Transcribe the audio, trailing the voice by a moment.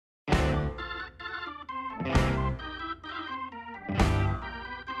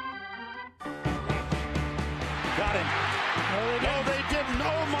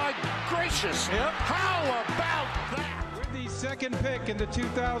delicious. Yep. How about that? With the second pick in the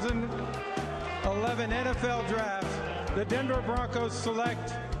 2011 NFL Draft, the Denver Broncos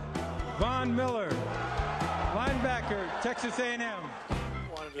select Von Miller, linebacker, Texas A&M.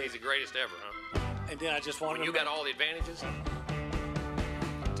 He's the greatest ever, huh? And then I just wanted when you got all the advantages,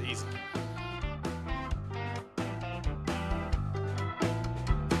 it's easy.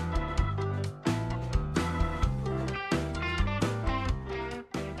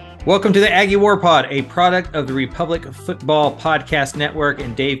 Welcome to the Aggie War Pod, a product of the Republic Football Podcast Network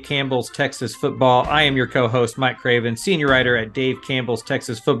and Dave Campbell's Texas Football. I am your co-host, Mike Craven, senior writer at Dave Campbell's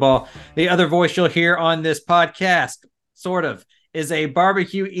Texas Football. The other voice you'll hear on this podcast, sort of, is a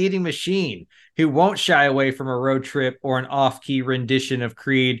barbecue eating machine who won't shy away from a road trip or an off-key rendition of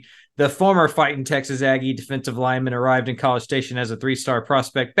Creed. The former fighting Texas Aggie defensive lineman arrived in College Station as a three-star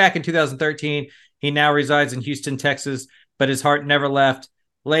prospect back in 2013. He now resides in Houston, Texas, but his heart never left.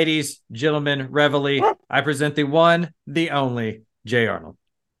 Ladies, gentlemen, reveille, I present the one, the only, Jay Arnold.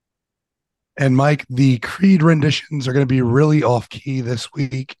 And Mike, the Creed renditions are going to be really off-key this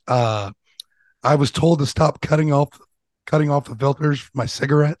week. I was told to stop cutting off the filters for my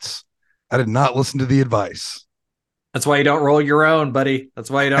cigarettes. I did not listen to the advice. That's why you don't roll your own, buddy.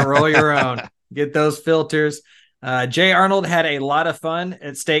 That's why you don't roll your own. Get those filters. Jay Arnold had a lot of fun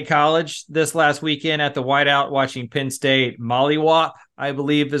at State College this last weekend at the Whiteout watching Penn State mollywop, I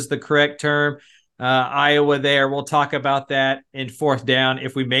believe is the correct term. Iowa there. We'll talk about that in fourth down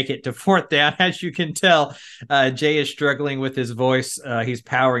if we make it to fourth down. As you can tell, Jay is struggling with his voice. He's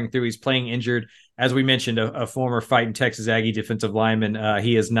powering through. He's playing injured. As we mentioned, a former fighting Texas Aggie defensive lineman.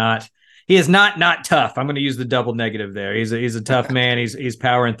 He is not tough. I'm going to use the double negative there. He's a tough man. He's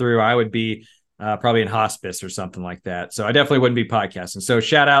powering through. I would be probably in hospice or something like that. So I definitely wouldn't be podcasting. So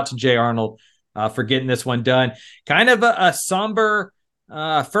shout out to Jay Arnold for getting this one done. Kind of a somber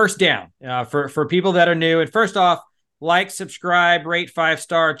first down for people that are new. And first off, like, subscribe, rate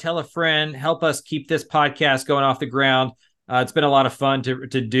 5-star, tell a friend, help us keep this podcast going off the ground. It's been a lot of fun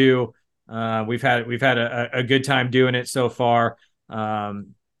to do. We've had a good time doing it so far.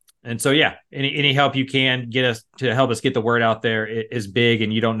 And so, yeah, any help you can get us to help us get the word out there is big.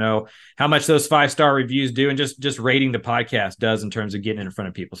 And you don't know how much those 5-star reviews do and just rating the podcast does in terms of getting it in front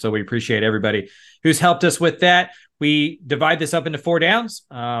of people. So we appreciate everybody who's helped us with that. We divide this up into 4 downs,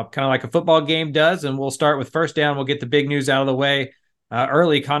 kind of like a football game does. And we'll start with first down. We'll get the big news out of the way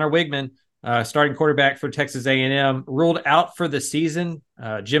early. Connor Wigman, starting quarterback for Texas A&M, ruled out for the season.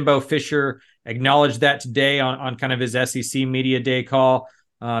 Jimbo Fisher acknowledged that today on kind of his SEC Media Day call.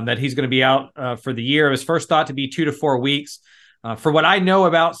 That he's going to be out for the year. It was first thought to be 2 to 4 weeks. For what I know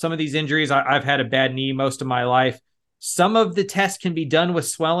about some of these injuries, I've had a bad knee most of my life. Some of the tests can be done with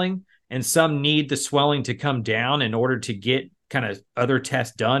swelling, and some need the swelling to come down in order to get kind of other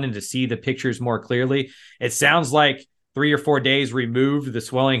tests done and to see the pictures more clearly. It sounds like 3 or 4 days removed, the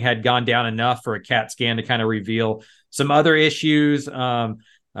swelling had gone down enough for a CAT scan to kind of reveal some other issues.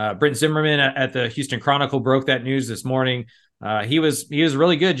 Brent Zimmerman at the Houston Chronicle broke that news this morning. He was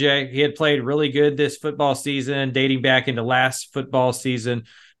really good, Jay. He had played really good this football season, dating back into last football season.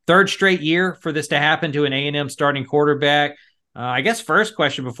 3rd straight year for this to happen to an A&M starting quarterback. I guess first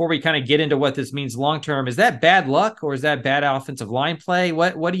question before we kind of get into what this means long-term, is that bad luck or is that bad offensive line play?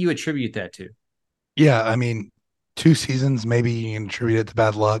 What do you attribute that to? Yeah, I mean, 2 seasons, maybe you can attribute it to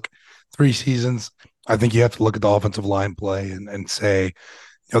bad luck. 3 seasons, I think you have to look at the offensive line play and say,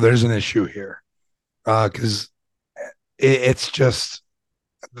 there's an issue here. Because it's just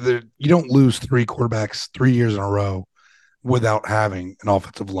you don't lose 3 quarterbacks 3 years in a row without having an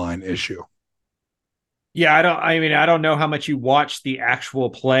offensive line issue. Yeah, I don't know how much you watched the actual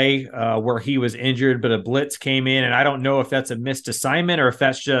play where he was injured, but a blitz came in, and I don't know if that's a missed assignment or if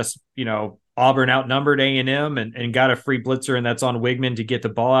that's just, Auburn outnumbered A&M and got a free blitzer, and that's on Wigman to get the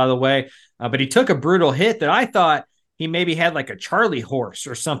ball out of the way. But he took a brutal hit that I thought he maybe had like a Charlie horse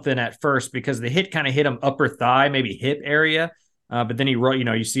or something at first, because the hit kind of hit him upper thigh, maybe hip area. But then he wrote,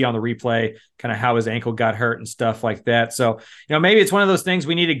 you see on the replay kind of how his ankle got hurt and stuff like that. So, maybe it's one of those things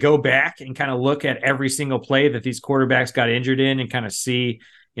we need to go back and kind of look at every single play that these quarterbacks got injured in and kind of see,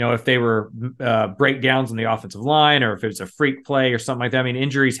 if they were breakdowns on the offensive line or if it was a freak play or something like that. I mean,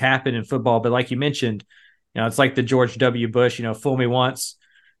 injuries happen in football, but like you mentioned, it's like the George W. Bush, fool me once,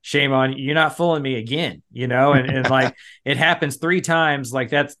 shame on you, you're not fooling me again, and like it happens 3 times. Like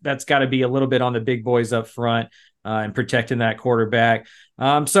that's got to be a little bit on the big boys up front and protecting that quarterback.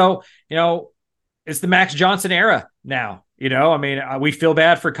 So, it's the Max Johnson era now I mean, we feel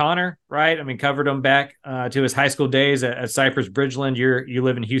bad for Connor, right? I mean, covered him back to his high school days at Cypress Bridgeland. You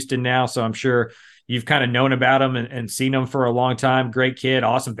live in Houston now, so I'm sure you've kind of known about him and seen him for a long time. Great kid,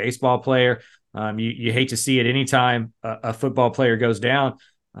 awesome baseball player. You hate to see it anytime a football player goes down.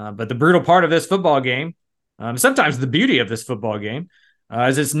 But the brutal part of this football game, sometimes the beauty of this football game,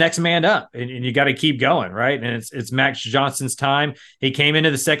 is it's next man up, and you got to keep going, right? And it's Max Johnson's time. He came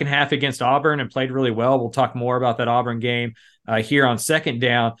into the second half against Auburn and played really well. We'll talk more about that Auburn game here on Second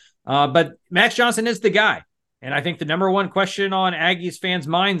Down. But Max Johnson is the guy. And I think the number one question on Aggies fans'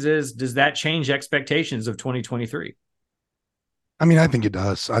 minds is, does that change expectations of 2023? I mean, I think it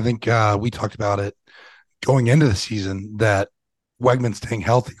does. I think we talked about it going into the season that Wegman staying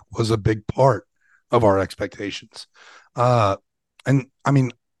healthy was a big part of our expectations. And I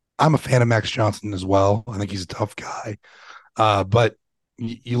mean, I'm a fan of Max Johnson as well. I think he's a tough guy. But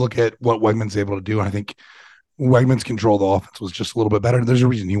you look at what Wegman's able to do, and I think Wegman's control of the offense was just a little bit better. There's a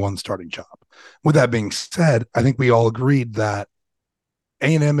reason he won the starting job. With that being said, I think we all agreed that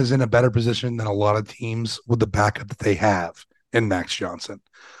A&M is in a better position than a lot of teams with the backup that they have in Max Johnson.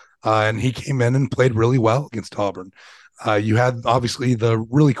 And he came in and played really well against Auburn. You had obviously the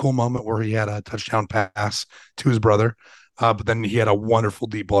really cool moment where he had a touchdown pass to his brother. But then he had a wonderful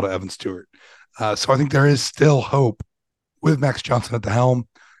deep ball to Evan Stewart. So I think there is still hope with Max Johnson at the helm.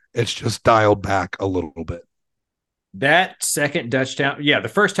 It's just dialed back a little bit. That second touchdown, the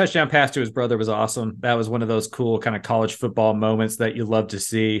first touchdown pass to his brother was awesome. That was one of those cool kind of college football moments that you love to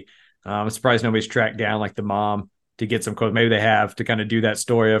see. I'm surprised nobody's tracked down like the mom to get some quotes. Maybe they have to kind of do that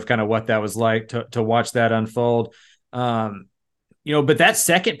story of kind of what that was like to watch that unfold. But that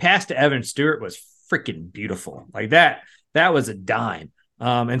second pass to Evan Stewart was freaking beautiful. Like that was a dime.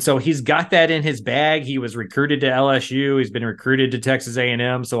 And so he's got that in his bag. He was recruited to LSU. He's been recruited to Texas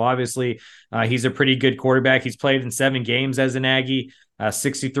A&M. So obviously he's a pretty good quarterback. He's played in 7 games as an Aggie,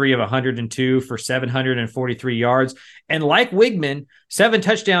 63 of 102 for 743 yards. And like Wigman, 7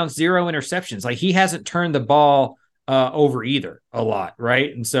 touchdowns, 0 interceptions. Like he hasn't turned the ball over either a lot,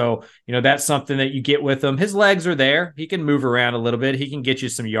 right? And so, that's something that you get with him. His legs are there. He can move around a little bit. He can get you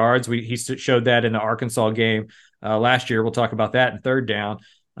some yards. He showed that in the Arkansas game last year. We'll talk about that in Third Down.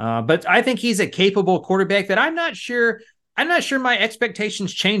 But I think he's a capable quarterback that I'm not sure my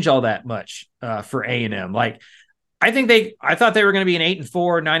expectations change all that much for A&M. Like, I thought they were going to be an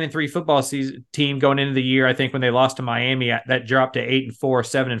 8-4, 9-3 football season team going into the year. I think when they lost to Miami, that dropped to 8-4,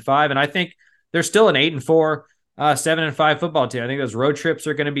 7-5. And I think they're still an 8-4, 7-5 football team. I think those road trips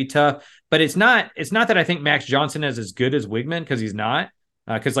are going to be tough, but it's not that I think Max Johnson is as good as Wigman, because he's not.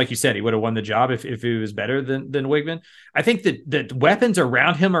 Because like you said, he would have won the job if he was better than Wigman. I think that the weapons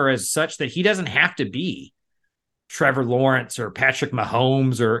around him are as such that he doesn't have to be Trevor Lawrence or Patrick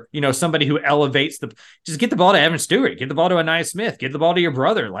Mahomes or, somebody who elevates just get the ball to Evan Stewart, get the ball to Anaya Smith, get the ball to your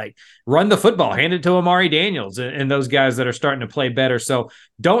brother, like run the football, hand it to Amari Daniels and those guys that are starting to play better. So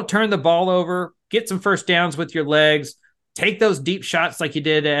don't turn the ball over, get some first downs with your legs, take those deep shots like you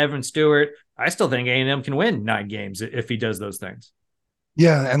did to Evan Stewart. I still think A&M can win 9 games if he does those things.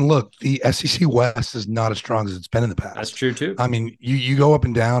 Yeah, and look, the SEC West is not as strong as it's been in the past. That's true too. I mean, you go up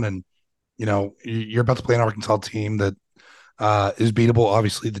and down, and you're about to play an Arkansas team that is beatable.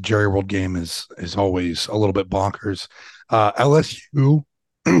 Obviously, the Jerry World game is always a little bit bonkers. LSU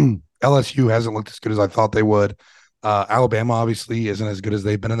hasn't looked as good as I thought they would. Alabama obviously isn't as good as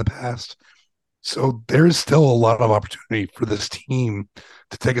they've been in the past. So there is still a lot of opportunity for this team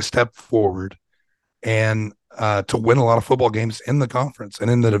to take a step forward and to win a lot of football games in the conference and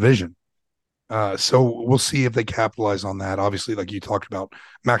in the division. So we'll see if they capitalize on that. Obviously, like you talked about,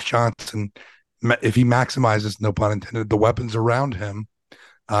 Max Johnson, if he maximizes, no pun intended, the weapons around him,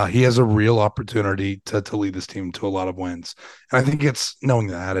 he has a real opportunity to lead this team to a lot of wins. And I think it's knowing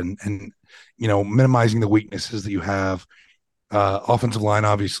that and minimizing the weaknesses that you have. Offensive line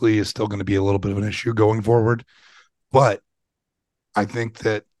obviously is still going to be a little bit of an issue going forward, but I think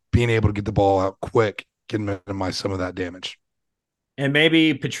that being able to get the ball out quick can minimize some of that damage. And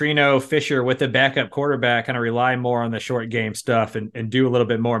maybe Petrino, Fisher with the backup quarterback kind of rely more on the short game stuff and do a little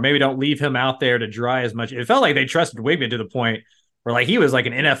bit more. Maybe don't leave him out there to dry as much. It felt like they trusted Wigman to the point where like he was like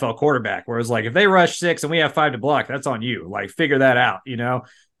an NFL quarterback, where it's like, if they rush 6 and we have 5 to block, that's on you. Like figure that out,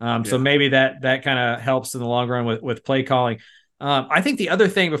 So maybe that kind of helps in the long run with play calling. I think the other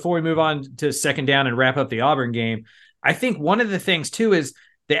thing before we move on to Second Down and wrap up the Auburn game, I think one of the things too is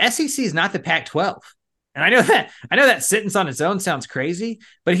the SEC is not the Pac-12. And I know that sentence on its own sounds crazy,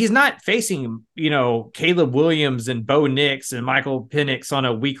 but he's not facing, Caleb Williams and Bo Nix and Michael Penix on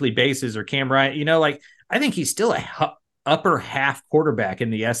a weekly basis, or Cam Wright, I think he's still a upper half quarterback in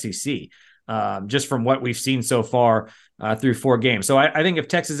the SEC, just from what we've seen so far through 4 games. So I think if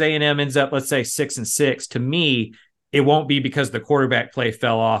Texas A&M ends up, let's say 6-6, to me, it won't be because the quarterback play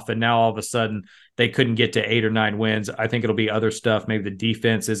fell off and now all of a sudden they couldn't get to 8 or 9 wins. I think it'll be other stuff. Maybe the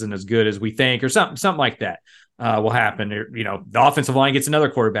defense isn't as good as we think, or something like that will happen. Or, the offensive line gets another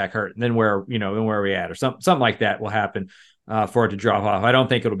quarterback hurt, and then where are we at, or something like that will happen for it to drop off. I don't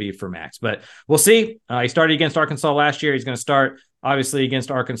think it'll be for Max, but we'll see. He started against Arkansas last year. He's going to start obviously against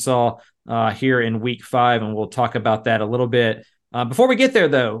Arkansas here in week 5, and we'll talk about that a little bit. Before we get there,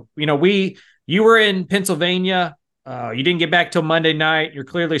 though, you were in Pennsylvania. You didn't get back till Monday night. You're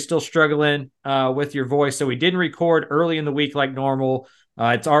clearly still struggling with your voice, so we didn't record early in the week like normal.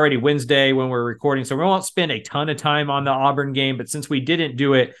 It's already Wednesday when we're recording, so we won't spend a ton of time on the Auburn game. But since we didn't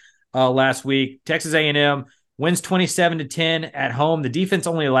do it last week, Texas A&M wins 27-10 at home. The defense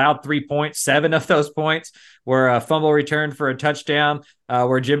only allowed 3 points. 7 of those points were a fumble return for a touchdown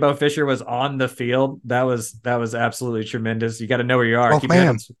where Jimbo Fisher was on the field. That was absolutely tremendous. You got to know where you are.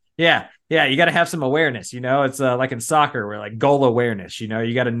 Yeah, you got to have some awareness. It's like in soccer where like goal awareness.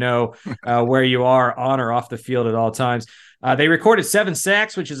 You got to know where you are on or off the field at all times. They recorded 7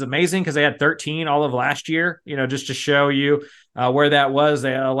 sacks, which is amazing because they had 13 all of last year, just to show you where that was.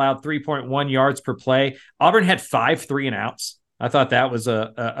 They allowed 3.1 yards per play. Auburn had 5 3-and-outs. I thought that was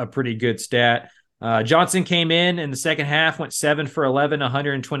a pretty good stat. Johnson came in the second half, went 7 for 11,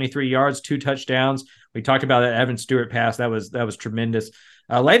 123 yards, 2 touchdowns. We talked about that Evan Stewart pass. That was tremendous.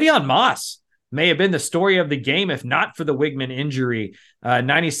 Le'Veon Moss may have been the story of the game if not for the Wigman injury.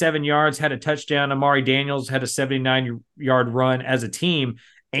 97 yards, had a touchdown. Amari Daniels had a 79-yard run. As a team,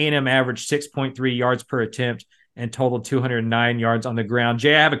 A&M averaged 6.3 yards per attempt and totaled 209 yards on the ground.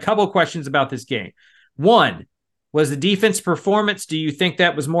 Jay, I have a couple of questions about this game. One, was the defense performance, do you think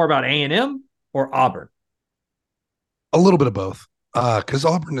that was more about A&M or Auburn? A little bit of both, because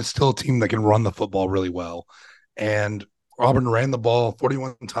Auburn is still a team that can run the football really well. And Auburn ran the ball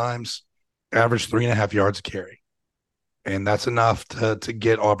 41 times, averaged 3.5 yards a carry. And that's enough to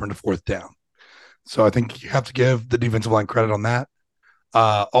get Auburn to 4th down. So I think you have to give the defensive line credit on that.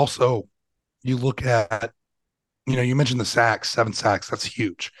 Also, you look at, you mentioned the sacks, 7 sacks. That's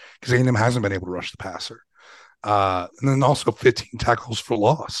huge because A&M hasn't been able to rush the passer. And then also 15 tackles for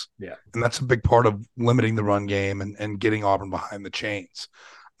loss. Yeah. And that's a big part of limiting the run game and getting Auburn behind the chains.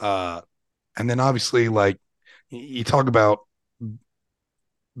 And then obviously, like, you talk about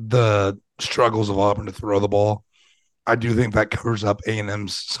the struggles of Auburn to throw the ball. I do think that covers up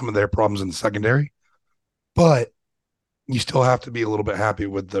A&M's some of their problems in the secondary, but you still have to be a little bit happy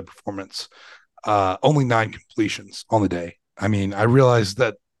with the performance. Only 9 completions on the day. I mean, I realize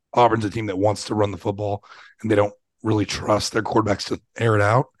that Auburn's a team that wants to run the football and they don't really trust their quarterbacks to air it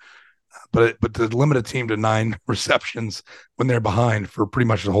out. But to limit a team to 9 receptions when they're behind for pretty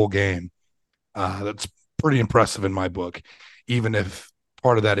much the whole game, that's pretty impressive in my book, even if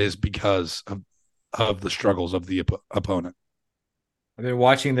part of that is because of the struggles of the opponent. I've been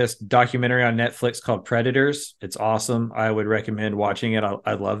watching this documentary on Netflix called Predators. It's awesome. I would recommend watching it.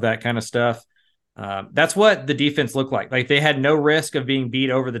 I love that kind of stuff. That's what the defense looked like. Like, they had no risk of being beat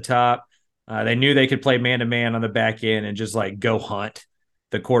over the top. They knew they could play man-to-man on the back end and just like go hunt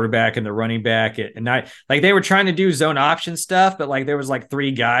the quarterback and the running back. And like they were trying to do zone option stuff, but like there was like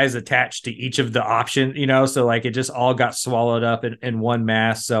 3 guys attached to each of the option, so like it just all got swallowed up in one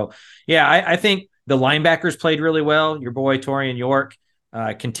mass. So yeah, I think the linebackers played really well. Your boy Torian York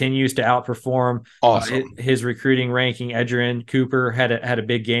continues to outperform his recruiting ranking. Edgerrin Cooper had a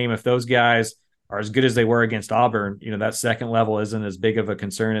big game. If those guys are as good as they were against Auburn, that second level isn't as big of a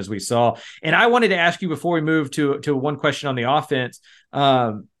concern as we saw. And I wanted to ask you before we move to one question on the offense,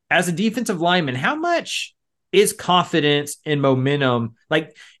 as a defensive lineman, how much is confidence and momentum?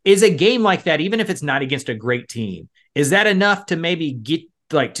 Like, is a game like that, even if it's not against a great team, is that enough to maybe get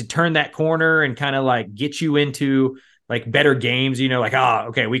like to turn that corner and kind of like get you into like better games, like,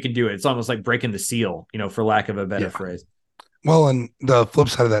 okay, we can do it. It's almost like breaking the seal, for lack of a better phrase. Well, and the flip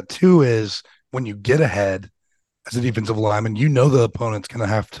side of that too is when you get ahead as a defensive lineman, the opponent's going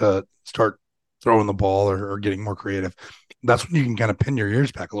to have to start throwing the ball or getting more creative. That's when you can kind of pin your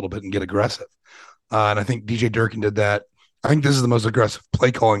ears back a little bit and get aggressive. And I think DJ Durkin did that. I think this is the most aggressive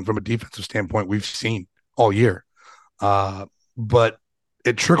play calling from a defensive standpoint we've seen all year. But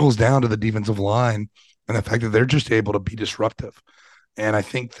it trickles down to the defensive line and the fact that they're just able to be disruptive. And I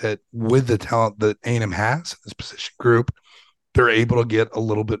think that with the talent that A&M has in this position group, they're able to get a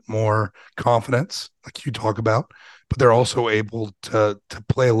little bit more confidence, like you talk about, but they're also able to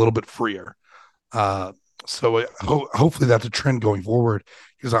play a little bit freer. So hopefully that's a trend going forward,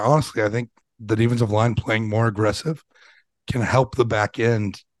 because I think the defensive line playing more aggressive can help the back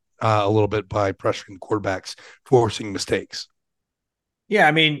end a little bit by pressuring quarterbacks, forcing mistakes. Yeah,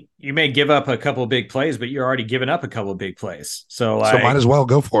 I mean, you may give up a couple of big plays, but you're already giving up a couple of big plays. So might as well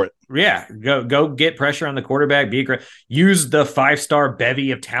go for it. Yeah, go get pressure on the quarterback. Be great. Use the 5-star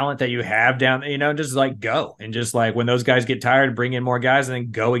bevy of talent that you have down. Just like go and just like when those guys get tired, bring in more guys and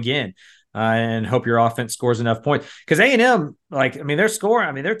then go again. And hope your offense scores enough points. Because A&M, they're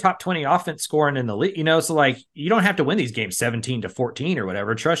scoring. They're top 20 offense scoring in the league. So like you don't have to win these games 17-14 or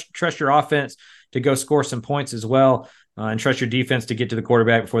whatever. Trust your offense to go score some points as well. And trust your defense to get to the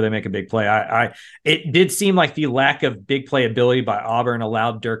quarterback before they make a big play. It did seem like the lack of big playability by Auburn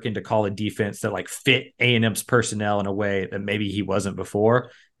allowed Durkin to call a defense that like fit A&M's personnel in a way that maybe he wasn't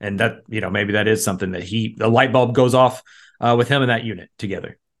before. And that, maybe that is something that the light bulb goes off with him and that unit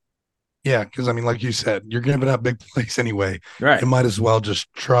together. Yeah, because like you said, you're giving up big plays anyway. Right. You might as well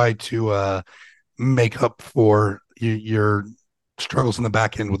just try to make up for your struggles in the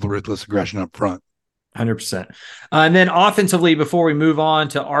back end with ruthless aggression up front. 100%. And then offensively, before we move on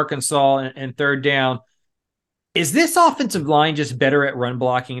to Arkansas and third down, is this offensive line just better at run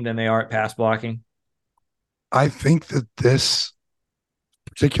blocking than they are at pass blocking? I think that this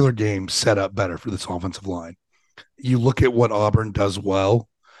particular game set up better for this offensive line. You look at what Auburn does well,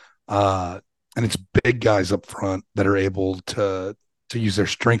 and it's big guys up front that are able to use their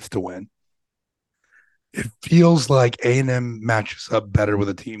strength to win. It feels like A&M matches up better with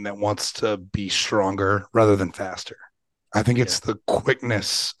a team that wants to be stronger rather than faster. I think it's the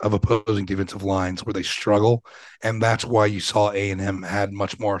quickness of opposing defensive lines where they struggle, and that's why you saw A&M had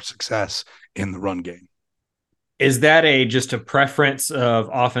much more success in the run game. Is that just a preference of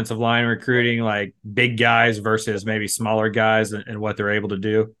offensive line recruiting, like big guys versus maybe smaller guys and what they're able to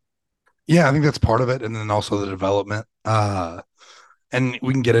do? Yeah, I think that's part of it, and then also the development. And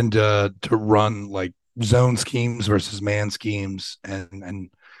we can get into run like zone schemes versus man schemes and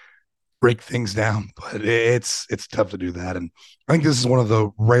break things down, but it's tough to do that. And I think this is one of the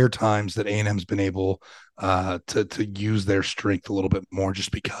rare times that A&M's been able to use their strength a little bit more,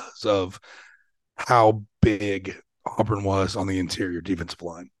 just because of how big Auburn was on the interior defensive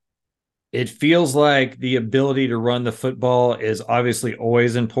line. It feels like the ability to run the football is obviously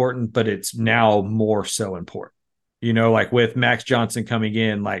always important, but it's now more so important. Like with Max Johnson coming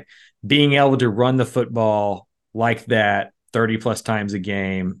in, like being able to run the football like that 30 plus times a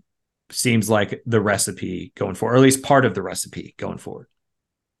game seems like the recipe going forward, or at least part of the recipe going forward.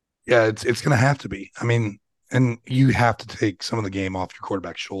 Yeah, it's going to have to be. And you have to take some of the game off your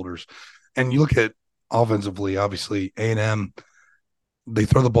quarterback's shoulders. And you look at offensively, obviously A&M, they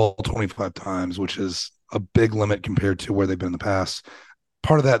throw the ball 25 times, which is a big limit compared to where they've been in the past.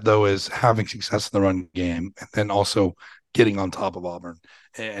 Part of that, though, is having success in the run game and then also getting on top of Auburn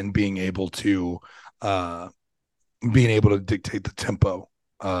and being able to dictate the tempo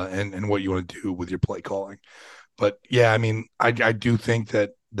and what you want to do with your play calling. But yeah, I do think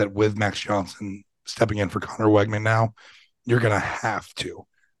that with Max Johnson stepping in for Connor Wegman now, you're going to have to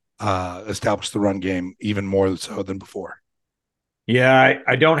establish the run game even more so than before. Yeah,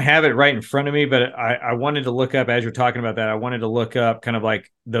 I don't have it right in front of me, but I wanted to look up, as you're talking about that, I wanted to look up kind of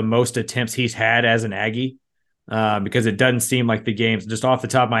like the most attempts he's had as an Aggie, because it doesn't seem like the games, just off the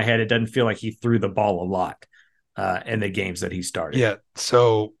top of my head, it doesn't feel like he threw the ball a lot in the games that he started. Yeah,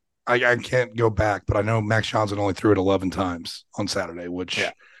 so I can't go back, but I know Max Johnson only threw it 11 times on Saturday, which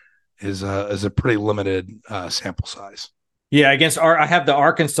is a pretty limited sample size. Yeah, I have the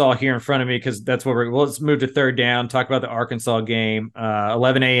Arkansas here in front of me because that's what let's move to third down, talk about the Arkansas game,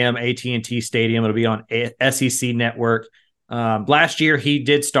 11 a.m. AT&T Stadium. It'll be on SEC Network. Last year, he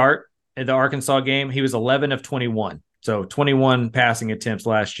did start at the Arkansas game. He was 11 of 21. So 21 passing attempts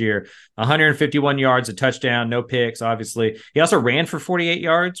last year, 151 yards, a touchdown, no picks, obviously. He also ran for 48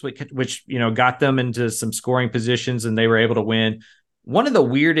 yards, which got them into some scoring positions, and they were able to win. One of the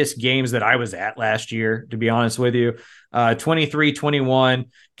weirdest games that I was at last year, to be honest with you, 23-21,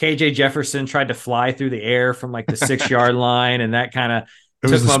 KJ Jefferson tried to fly through the air from like the 6-yard line, and that kind of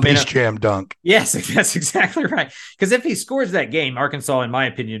took the Space Jam dunk. Yes, that's exactly right. Because if he scores that game, Arkansas, in my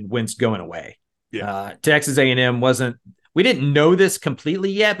opinion, wins going away. Yeah. Texas A&M we didn't know this completely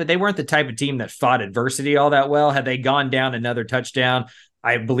yet, but they weren't the type of team that fought adversity all that well. Had they gone down another touchdown,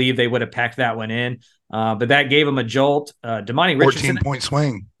 I believe they would have packed that one in. But that gave him a jolt. Damani Richardson. 14-point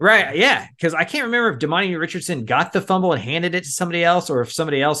swing. Right, yeah. Because I can't remember if Damani Richardson got the fumble and handed it to somebody else, or if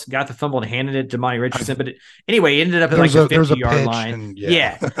somebody else got the fumble and handed it to Damani Richardson. But anyway, he ended up at like the 50-yard line.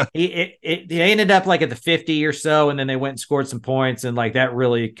 He ended up like at the 50 or so, and then they went and scored some points, and like that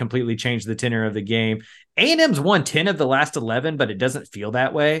really completely changed the tenor of the game. A&M's won 10 of the last 11, but it doesn't feel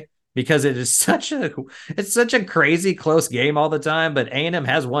that way. because it's such a crazy close game all the time. But A&M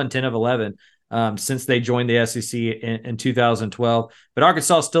has won 10 of 11 since they joined the SEC in 2012. But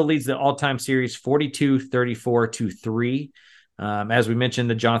Arkansas still leads the all-time series 42-34-3. As we mentioned,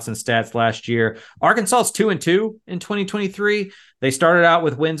 the Johnson stats last year, Arkansas is 2-2 in 2023. They started out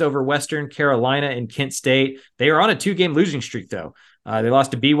with wins over Western Carolina and Kent State. They are on a 2-game losing streak, though. They lost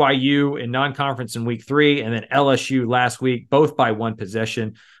to BYU in non-conference in week 3, and then LSU last week, both by 1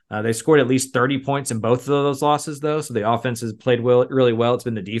 possession. They scored at least 30 points in both of those losses, though. So the offense has played really well. It's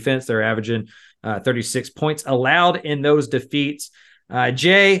been the defense. They're averaging 36 points allowed in those defeats.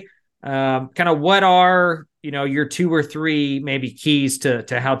 Jay, kind of what are your 2 or 3 maybe keys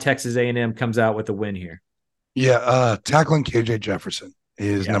to how Texas A&M comes out with a win here? Yeah, tackling KJ Jefferson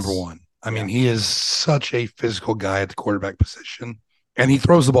is number one. I mean, he is such a physical guy at the quarterback position, and he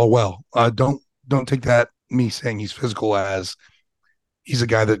throws the ball well. Don't take that me saying he's physical as he's a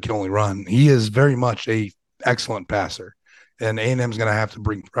guy that can only run. He is very much a excellent passer, and A&M is going to have to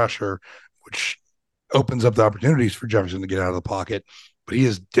bring pressure, which opens up the opportunities for Jefferson to get out of the pocket. But he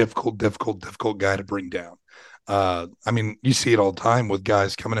is difficult guy to bring down. I mean, you see it all the time with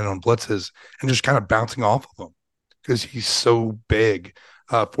guys coming in on blitzes and just kind of bouncing off of him because he's so big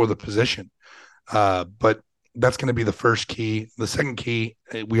for the position. But that's going to be the first key. The second key,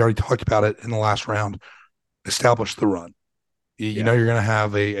 we already talked about it in the last round, establish the run. You know you're going to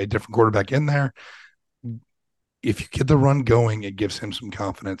have a different quarterback in there. If you get the run going, it gives him some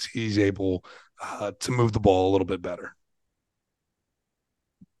confidence. He's able to move the ball a little bit better.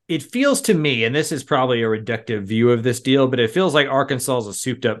 It feels to me, and this is probably a reductive view of this deal, but it feels like Arkansas is a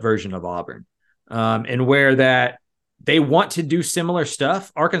souped up version of Auburn. And where that they want to do similar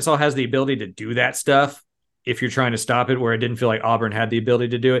stuff, Arkansas has the ability to do that stuff if you're trying to stop it, where it didn't feel like Auburn had the ability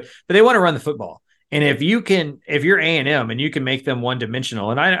to do it, but they want to run the football. And if you're A&M and you can make them one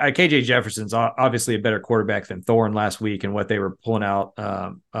dimensional, and KJ Jefferson's obviously a better quarterback than Thorne last week and what they were pulling out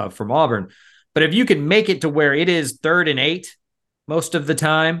from Auburn. But if you can make it to where it is 3rd and 8 most of the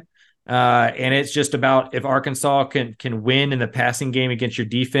time, and it's just about if Arkansas can win in the passing game against your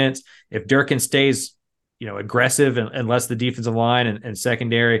defense, if Durkin stays, aggressive and lets the defensive line and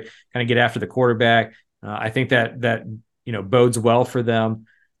secondary kind of get after the quarterback, I think that bodes well for them.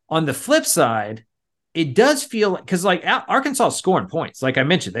 On the flip side, it does feel because like Arkansas is scoring points. Like I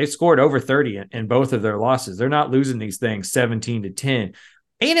mentioned, they scored over 30 in both of their losses. They're not losing these things 17-10.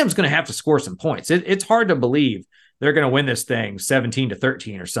 A&M's going to have to score some points. It's hard to believe they're going to win this thing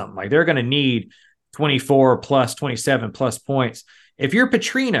 17-13 or something. Like they're going to need 24 plus 27 plus points. If you're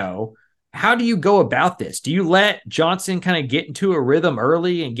Petrino, how do you go about this? Do you let Johnson kind of get into a rhythm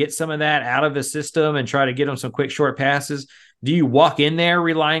early and get some of that out of his system and try to get him some quick short passes? Do you walk in there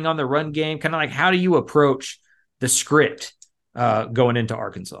relying on the run game? Kind of like how do you approach the script going into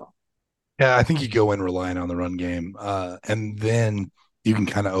Arkansas? Yeah, I think you go in relying on the run game, and then you can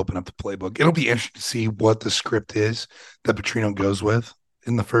kind of open up the playbook. It'll be interesting to see what the script is that Petrino goes with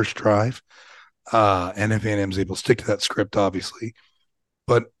in the first drive, and if A&M is able to stick to that script, obviously.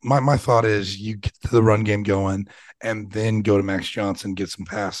 But my thought is you get to the run game going and then go to Max Johnson, get some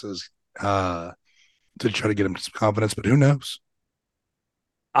passes to try to get him some confidence, but who knows?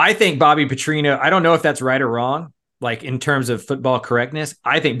 I think Bobby Petrino, I don't know if that's right or wrong, like in terms of football correctness.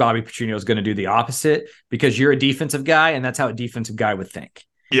 I think Bobby Petrino is going to do the opposite because you're a defensive guy, and that's how a defensive guy would think.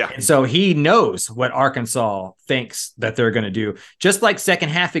 Yeah. And so he knows what Arkansas thinks that they're going to do. Just like second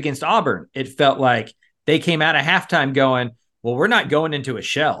half against Auburn, it felt like they came out of halftime going, well, we're not going into a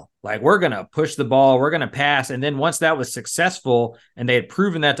shell. Like we're going to push the ball, we're going to pass. And then once that was successful and they had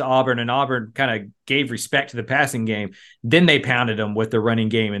proven that to Auburn and Auburn kind of gave respect to the passing game, then they pounded them with the running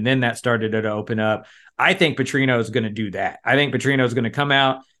game. And then that started to open up. I think Petrino is going to do that. I think Petrino is going to come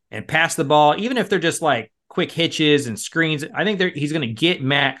out and pass the ball, even if they're just like quick hitches and screens. I think he's going to get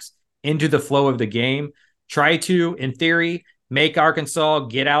Max into the flow of the game, try to, in theory, make Arkansas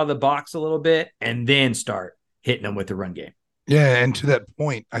get out of the box a little bit, and then start hitting them with the run game. Yeah, and to that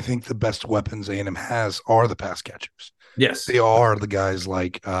point, I think the best weapons A&M has are the pass catchers. Yes. They are the guys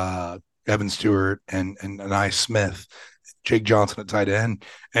like Evan Stewart and Anai Smith, Jake Johnson at tight end,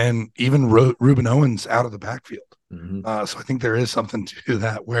 and even Reuben Owens out of the backfield. Mm-hmm. So I think there is something to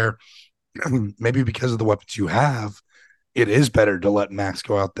that where maybe because of the weapons you have, it is better to let Max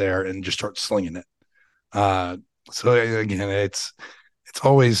go out there and just start slinging it. So again, it's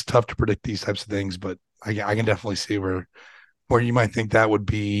always tough to predict these types of things, but I can definitely see where you might think that would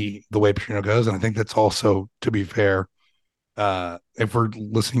be the way Petrino goes. And I think that's also, to be fair, if we're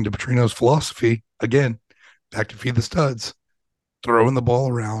listening to Petrino's philosophy, again, back to feed the studs, throwing the ball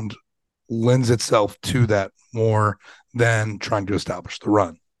around lends itself to that more than trying to establish the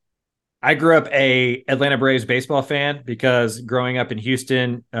run. I grew up a Atlanta Braves baseball fan because growing up in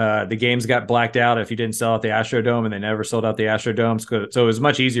Houston, the games got blacked out if you didn't sell out the Astrodome, and they never sold out the Astrodome. So it was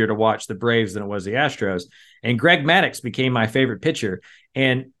much easier to watch the Braves than it was the Astros. And Greg Maddux became my favorite pitcher.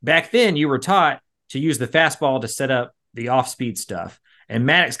 And back then, you were taught to use the fastball to set up the off-speed stuff. And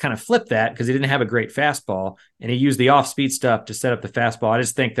Maddux kind of flipped that because he didn't have a great fastball, and he used the off-speed stuff to set up the fastball. I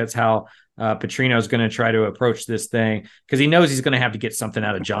just think that's how Petrino is going to try to approach this thing because he knows he's going to have to get something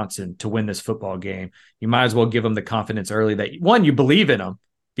out of Johnson to win this football game. You might as well give him the confidence early that, one, you believe in him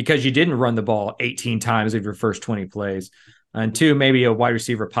because you didn't run the ball 18 times of your first 20 plays. And two, maybe a wide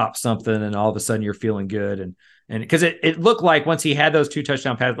receiver pops something and all of a sudden you're feeling good. And because it looked like once he had those 2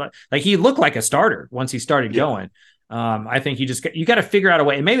 touchdown passes, like he looked like a starter once he started going. I think you got to figure out a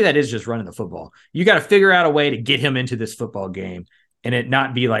way, and maybe that is just running the football. You got to figure out a way to get him into this football game and it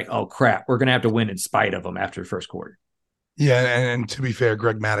not be like, oh crap, we're going to have to win in spite of him after the first quarter. Yeah, and to be fair,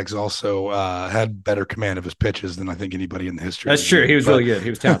 Greg Maddux also had better command of his pitches than I think anybody in the history. That's true. He was really good. He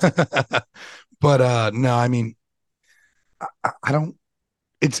was talented. But no, I mean, I don't.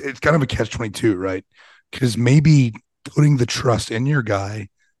 It's kind of a catch-22, right? Because maybe putting the trust in your guy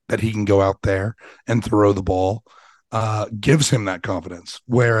that he can go out there and throw the ball gives him that confidence.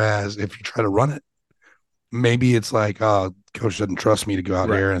 Whereas if you try to run it, maybe it's like, oh, coach doesn't trust me to go out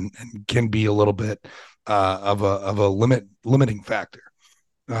here and can be a little bit of a limiting factor.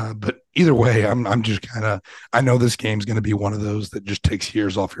 But either way, I'm just kind of, I know this game's going to be one of those that just takes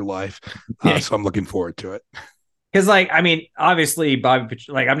years off your life. So I'm looking forward to it. Because, obviously, Bobby,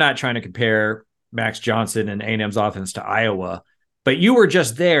 I'm not trying to compare Max Johnson and A&M's offense to Iowa, but you were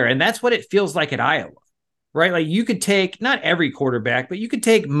just there, and that's what it feels like at Iowa, right? Like you could take, not every quarterback, but you could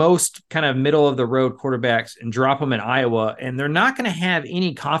take most kind of middle of the road quarterbacks and drop them in Iowa, and they're not going to have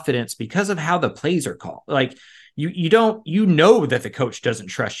any confidence because of how the plays are called. Like you know that the coach doesn't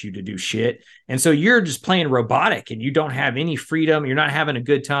trust you to do shit. And so you're just playing robotic and you don't have any freedom. You're not having a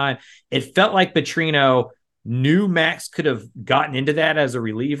good time. It felt like Petrino knew Max could have gotten into that as a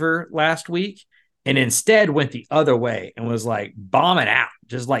reliever last week and instead went the other way and was like, bomb it out.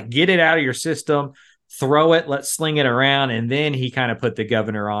 Just like get it out of your system, throw it, let's sling it around. And then he kind of put the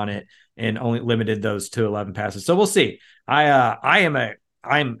governor on it and only limited those to 11 passes. So we'll see.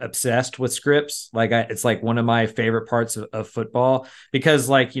 I'm obsessed with scripts. It's like one of my favorite parts of football because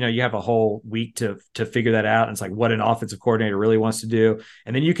you have a whole week to figure that out. And it's like what an offensive coordinator really wants to do.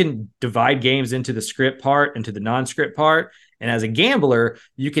 And then you can divide games into the script part, into the non-script part. And as a gambler,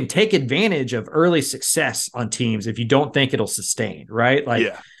 you can take advantage of early success on teams if you don't think it'll sustain,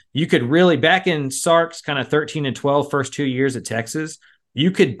 right? You could really, back in Sark's kind of 13-12 first 2 years at Texas,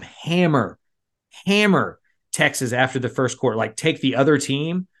 you could hammer Texas after the first quarter, like take the other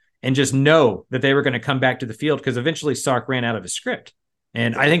team and just know that they were going to come back to the field because eventually Sark ran out of his script.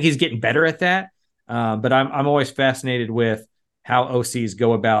 And I think he's getting better at that. But I'm always fascinated with how OCs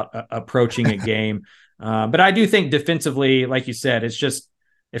go about approaching a game. But I do think defensively, like you said, it's just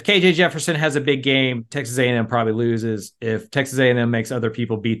if KJ Jefferson has a big game, Texas A&M probably loses. If Texas A&M makes other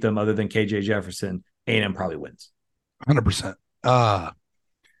people beat them other than KJ Jefferson, A&M probably wins. 100%.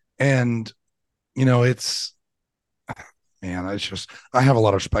 And, it's, man, it's just, I have a lot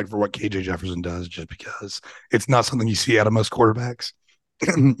of respect for what KJ Jefferson does just because it's not something you see out of most quarterbacks.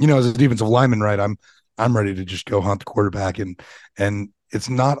 As a defensive lineman, right, I'm ready to just go hunt the quarterback. And it's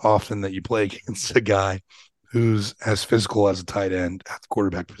not often that you play against a guy who's as physical as a tight end at the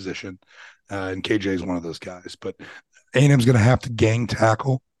quarterback position. And KJ is one of those guys. But A&M's going to have to gang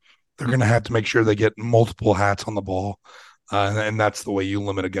tackle. They're going to have to make sure they get multiple hats on the ball. And that's the way you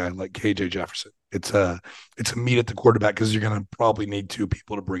limit a guy like KJ Jefferson. It's a meet at the quarterback because you're going to probably need 2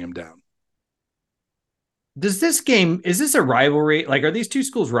 people to bring him down. Is this a rivalry? Like, are these two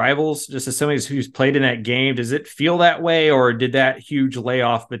schools rivals? Just as somebody who's played in that game, does it feel that way? Or did that huge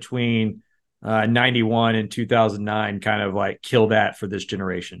layoff between 91 and 2009 kind of like kill that for this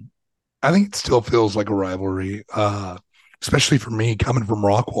generation? I think it still feels like a rivalry, especially for me coming from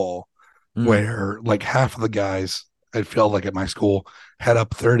Rockwall, where like half of the guys I felt like at my school head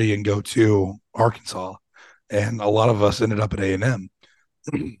up 30 and go to Arkansas. And a lot of us ended up at A&M.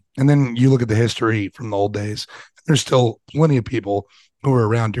 And then you look at the history from the old days, there's still plenty of people who were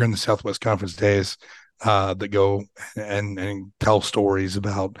around during the Southwest Conference days that go and tell stories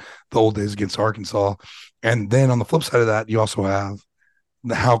about the old days against Arkansas. And then on the flip side of that, you also have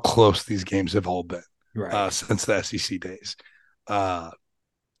how close these games have all been since the SEC days.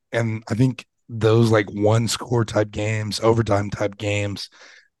 And I think those like one score type games, overtime type games,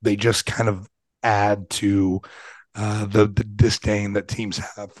 they just kind of add to the disdain that teams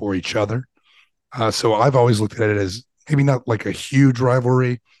have for each other. So I've always looked at it as maybe not like a huge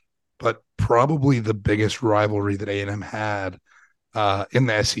rivalry, but probably the biggest rivalry that A&M had in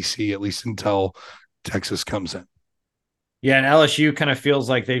the SEC, at least until Texas comes in. Yeah, and LSU kind of feels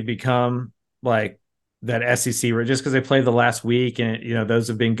like they've become like that SEC just because they played the last week, and those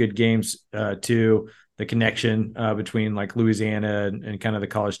have been good games too. The connection between like Louisiana and kind of the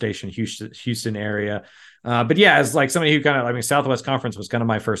College Station, Houston area. But yeah, as like somebody who Southwest Conference was kind of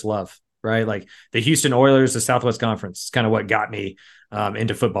my first love, right? Like the Houston Oilers, the Southwest Conference is kind of what got me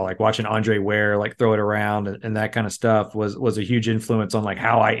into football. Like watching Andre Ware like throw it around and that kind of stuff was a huge influence on like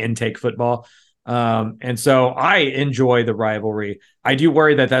how I intake football. And so I enjoy the rivalry. I do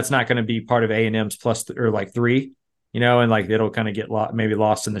worry that that's not going to be part of A&M's plus or like 3, and like it'll kind of get maybe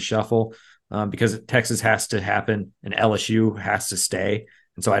lost in the shuffle because Texas has to happen and LSU has to stay.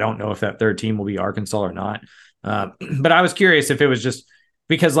 And so I don't know if that third team will be Arkansas or not. But I was curious if it was just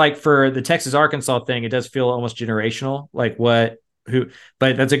because like for the Texas Arkansas thing, it does feel almost generational. Like but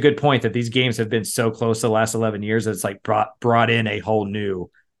that's a good point that these games have been so close the last 11 years. That it's like brought in a whole new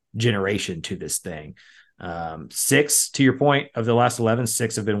generation to this thing. 6, to your point, of the last 11,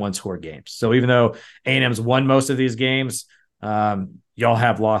 6 have been one-score games. So even though A&M's won most of these games, y'all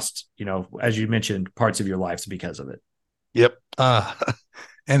have lost, as you mentioned, parts of your lives because of it. Yep.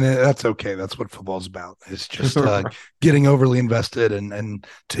 And that's okay. That's what football's about. It's just getting overly invested and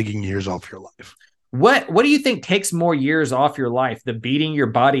taking years off your life. What do you think takes more years off your life? The beating your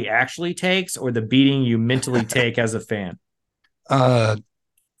body actually takes, or the beating you mentally take as a fan?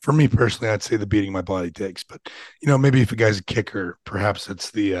 For me personally, I'd say the beating my body takes, but maybe if a guy's a kicker, perhaps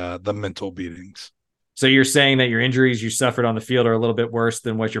it's the mental beatings. So you're saying that your injuries you suffered on the field are a little bit worse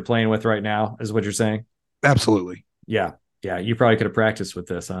than what you're playing with right now, is what you're saying? Absolutely. Yeah. You probably could have practiced with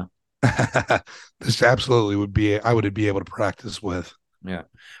this, huh? This absolutely I would be able to practice with. Yeah.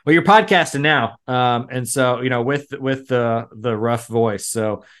 Well, you're podcasting now. And so, with the rough voice,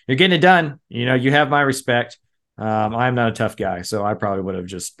 so you're getting it done. You have my respect. I'm not a tough guy, so I probably would have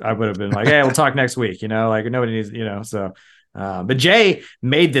been like, hey, we'll talk next week, like nobody needs, so, but Jay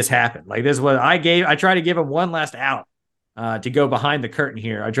made this happen. Like this was, I tried to give him one last out, to go behind the curtain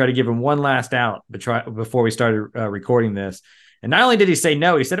here. I tried to give him one last out before we started recording this. And not only did he say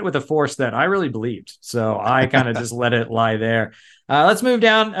no, he said it with a force that I really believed. So I kind of just let it lie there. Let's move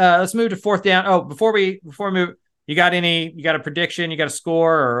down. Let's move to fourth down. Oh, before we move, you got a prediction, you got a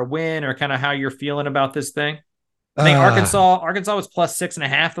score or a win, or kind of how you're feeling about this thing? I think Arkansas was plus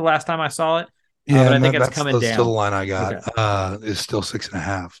 6.5 the last time I saw it. Yeah, but I think it's coming down. Still the line I got. Okay. Is still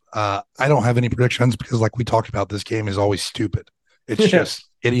 6.5. I don't have any predictions because, like we talked about, this game is always stupid. It's just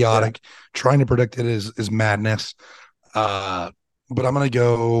idiotic. Yeah. Trying to predict it is madness. But I'm gonna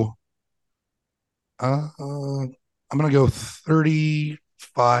go. I'm gonna go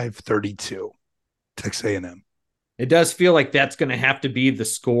 35-32. Texas A&M. It does feel like that's going to have to be the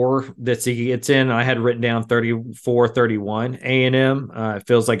score that he gets in. I had written down 34-31 A&M. It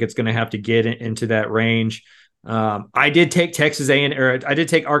feels like it's going to have to get into that range. I did take I did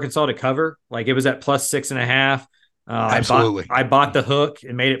take Arkansas to cover. Like it was at plus 6.5. Absolutely. I bought the hook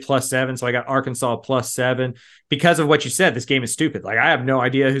and made it plus 7. So I got Arkansas plus 7 because of what you said. This game is stupid. Like I have no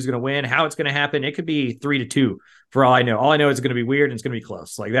idea who's going to win, how it's going to happen. It could be 3-2 for all I know. All I know is it's going to be weird and it's going to be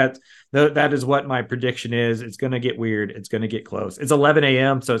close. Like that is what my prediction is. It's going to get weird. It's going to get close. It's 11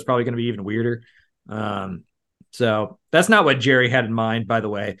 a.m. So it's probably going to be even weirder. So that's not what Jerry had in mind, by the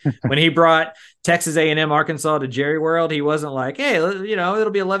way. When he brought Texas A&M Arkansas to Jerry World, he wasn't like, hey,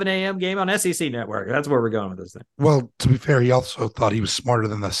 it'll be 11 a.m. game on SEC Network. That's where we're going with this thing. Well, to be fair, he also thought he was smarter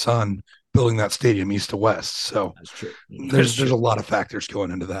than the sun building that stadium east to west. So that's true. There's a lot of factors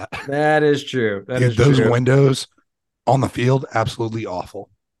going into that. That is true. Those windows on the field, absolutely awful.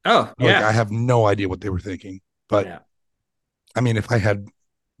 Oh, yeah. I have no idea what they were thinking. But, yeah. I mean, if I had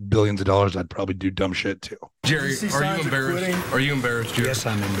billions of dollars, I'd probably do dumb shit too. Jerry, are you embarrassed? Are you embarrassed, Jerry? Yes,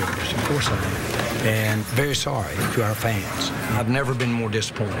 I'm embarrassed. Of course I am. And very sorry to our fans. I've never been more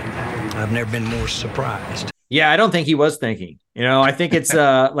disappointed. I've never been more surprised. Yeah, I don't think he was thinking. I think it's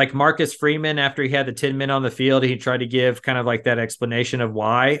like Marcus Freeman after he had the 10 men on the field, he tried to give kind of like that explanation of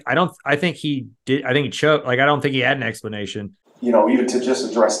why. I think he did. I think he choked. Like, I don't think he had an explanation. Even to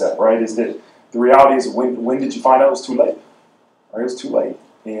just address that, right, is that the reality is when did you find out it was too late? Right, it was too late.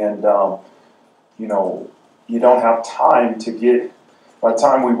 And, you don't have time to get – by the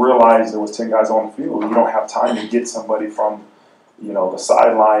time we realized there was 10 guys on the field, you don't have time to get somebody from, the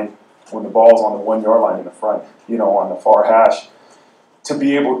sideline when the ball's on the 1 yard line in the front, on the far hash, to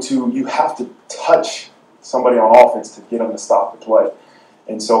be able to – you have to touch somebody on offense to get them to stop the play.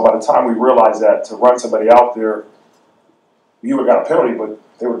 And so by the time we realized that, to run somebody out there, you would have got a penalty, but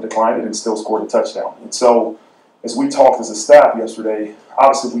they would have declined it and still scored a touchdown. And so – as we talked as a staff yesterday,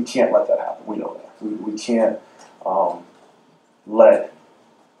 obviously we can't let that happen. We know that. We can't let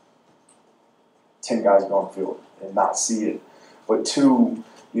 10 guys go on the field and not see it. But two,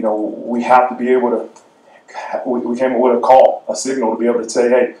 we have to be able to, we came up with a call, a signal to be able to say,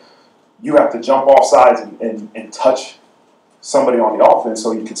 hey, you have to jump off sides and touch somebody on the offense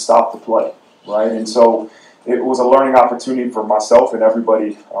so you can stop the play, right? And so it was a learning opportunity for myself and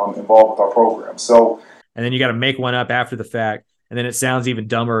everybody involved with our program. And then you got to make one up after the fact, and then it sounds even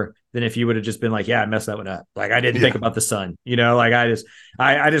dumber than if you would have just been like, yeah, I messed that one up. Like, I didn't think about the sun, like I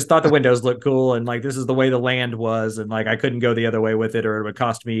just thought the windows looked cool. And like, this is the way the land was. And like, I couldn't go the other way with it, or it would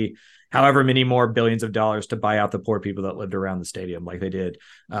cost me however many more billions of dollars to buy out the poor people that lived around the stadium, like they did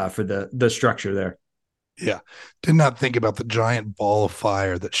for the structure there. Yeah. Did not think about the giant ball of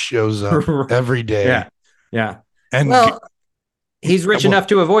fire that shows up every day. Yeah. Yeah. And he's rich enough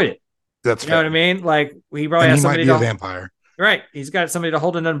to avoid it. That's you know what I mean? Like, he probably has somebody might be a vampire. Right. He's got somebody to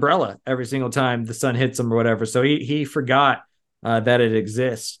hold an umbrella every single time the sun hits him or whatever. So he forgot that it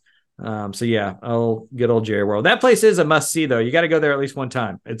exists. So yeah, good old Jerry World. That place is a must see though. You got to go there at least one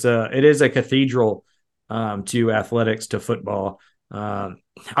time. It is a cathedral to athletics, to football. I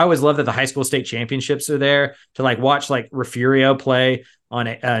always love that the high school state championships are there to like watch like Refugio play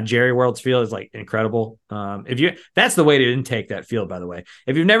on Jerry World's field is like incredible. That's the way to intake that field, by the way.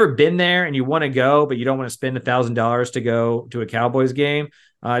 If you've never been there and you want to go, but you don't want to spend $1,000 to go to a Cowboys game,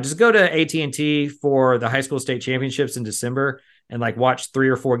 just go to AT&T for the high school state championships in December and like watch 3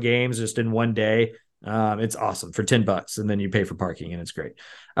 or 4 games just in one day. It's awesome for $10, and then you pay for parking, and it's great.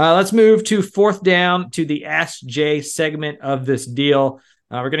 Let's move to fourth down, to the Ask Jay segment of this deal.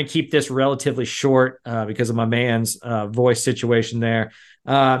 We're going to keep this relatively short because of my man's voice situation there.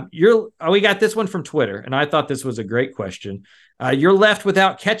 We got this one from Twitter, and I thought this was a great question. You're left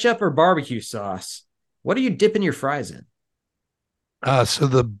without ketchup or barbecue sauce. What are you dipping your fries in? So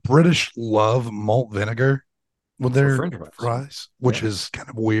the British love malt vinegar with their fries, which is kind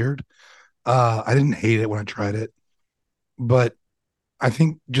of weird. I didn't hate it when I tried it, but I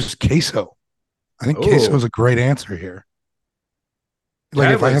think just queso. I think queso is a great answer here.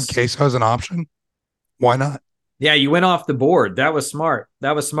 Like, if I have queso as an option, why not? Yeah, you went off the board. That was smart.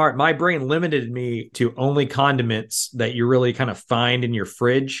 My brain limited me to only condiments that you really kind of find in your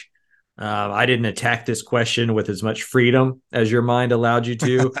fridge. I didn't attack this question with as much freedom as your mind allowed you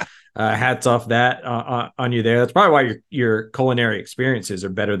to. Hats off that on you there. That's probably why your culinary experiences are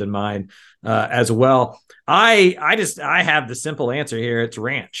better than mine as well. I have the simple answer here. It's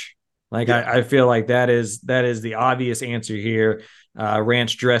ranch. Like, yeah. I feel like that is the obvious answer here.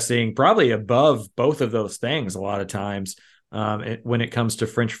 Ranch dressing, probably above both of those things a lot of times when it comes to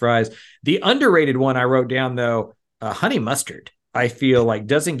French fries. The underrated one I wrote down, though, honey mustard. I feel like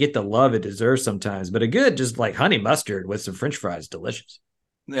doesn't get the love it deserves sometimes, but a good just like honey mustard with some French fries, delicious.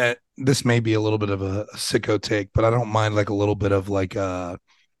 Yeah, this may be a little bit of a sicko take, but I don't mind like a little bit of like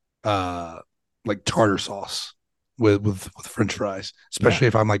tartar sauce with French fries, especially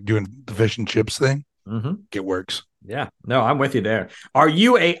if I'm like doing the fish and chips thing. Mm-hmm. It works. Yeah, no, I'm with you there. I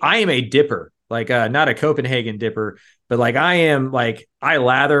am a dipper, like not a Copenhagen dipper, but like I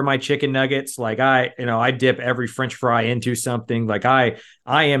lather my chicken nuggets. Like I dip every French fry into something. Like I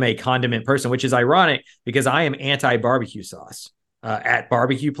am a condiment person, which is ironic because I am anti-barbecue sauce. At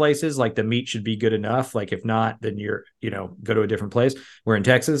barbecue places, like the meat should be good enough. Like if not, then go to a different place. We're in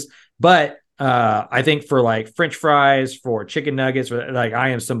Texas, but I think for like French fries, for chicken nuggets, like I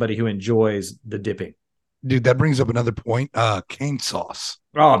am somebody who enjoys the dipping. Dude, that brings up another point. Cane sauce.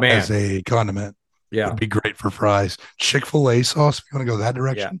 Oh man, as a condiment, would be great for fries. Chick-fil-A sauce. If you want to go that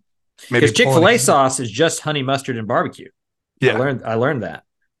direction, because Chick-fil-A sauce is just honey mustard and barbecue. Yeah, I learned that.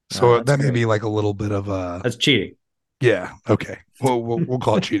 So that may be like a little bit of that's cheating. Yeah. Okay. We'll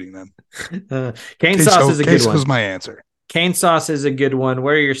call it cheating then. Cane sauce is a good one. Was my answer. Cane sauce is a good one.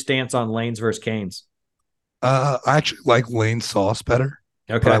 What are your stance on Lane's versus Cane's? I actually like Lane's sauce better.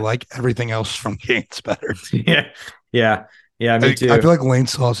 Okay. But I like everything else from Cane's better. Yeah. Me too. I feel like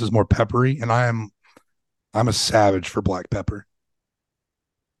Lane's sauce is more peppery, and I'm a savage for black pepper.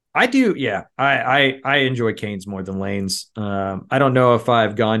 I do. Yeah. I enjoy Cane's more than Lane's. I don't know if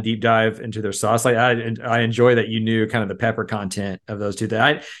I've gone deep dive into their sauce. Like I enjoy that you knew kind of the pepper content of those two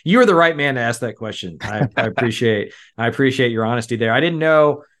things. You were the right man to ask that question. I appreciate your honesty there. I didn't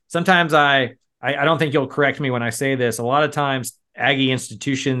know. Sometimes I don't think you'll correct me when I say this. A lot of times Aggie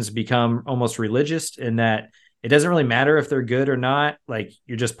institutions become almost religious in that it doesn't really matter if they're good or not. Like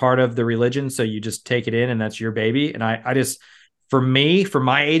you're just part of the religion. So you just take it in and that's your baby. And I just, for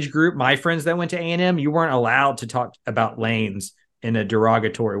my age group, my friends that went to A&M, you weren't allowed to talk about Lanes in a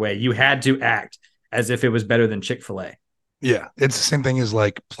derogatory way. You had to act as if it was better than Chick-fil-A. Yeah, it's the same thing as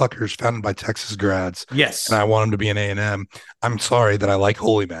like Pluckers founded by Texas grads. Yes. And I want them to be an A&M. I'm sorry that I like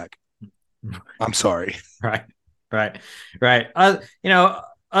Holy Mac. I'm sorry. Right.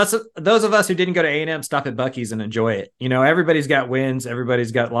 Those of us who didn't go to A&M stop at Buc-ee's and enjoy it. Everybody's got wins,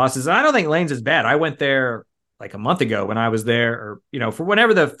 everybody's got losses. I don't think Lane's is bad. I went there like a month ago when I was there, or for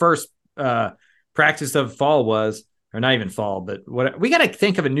whenever the first practice of fall was, or not even fall, but we got to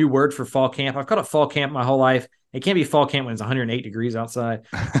think of a new word for fall camp. I've called it fall camp my whole life. It can't be fall camp when it's 108 degrees outside.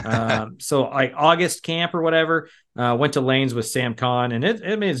 So like August camp or whatever. Went to Lane's with Sam Kahn, and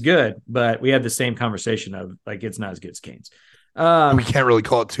it's good, but we had the same conversation of like it's not as good as Canes. We can't really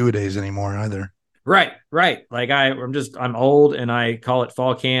call it 2-a-days anymore either. Right. Like I'm old and I call it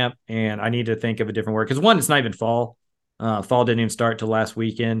fall camp, and I need to think of a different word because one, it's not even fall. Fall didn't even start till last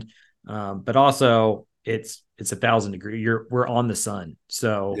weekend. But also it's 1,000 degrees. We're on the sun,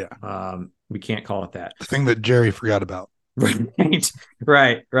 so we can't call it that. The thing that Jerry forgot about.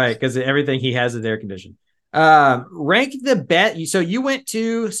 Right. Because everything he has is air conditioned. Rank the bet. So you went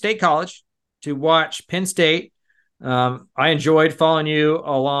to State College to watch Penn State. I enjoyed following you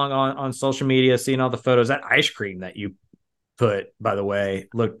along on social media, seeing all the photos. That ice cream that you put, by the way,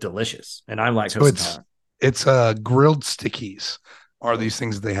 looked delicious. And I'm like, it's grilled stickies are these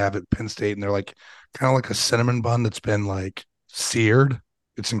things they have at Penn State, and they're like kind of like a cinnamon bun that's been like seared.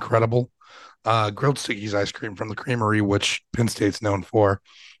 It's incredible. Grilled stickies ice cream from the Creamery, which Penn State's known for.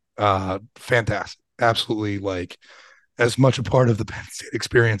 Fantastic. Absolutely, like as much a part of the Penn State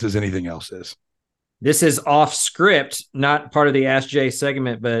experience as anything else is. This is off script, not part of the Ask Jay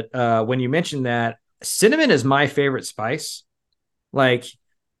segment, but when you mentioned that, cinnamon is my favorite spice. Like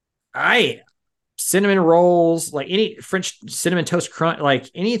cinnamon rolls, like any French cinnamon toast crunch, like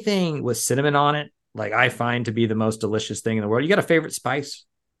anything with cinnamon on it, like I find to be the most delicious thing in the world. You got a favorite spice?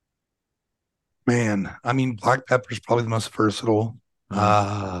 Man, I mean, black pepper is probably the most versatile.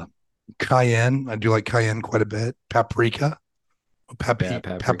 Cayenne, I do like cayenne quite a bit. Paprika.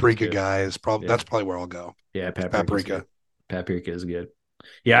 Paprika guy is probably that's probably where I'll go. Yeah, paprika. Paprika is good.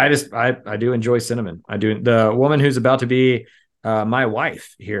 Yeah, I do enjoy cinnamon. I do. The woman who's about to be my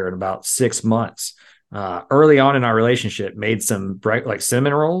wife here in about 6 months, early on in our relationship, made some like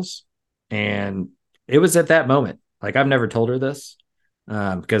cinnamon rolls, and it was at that moment. Like I've never told her this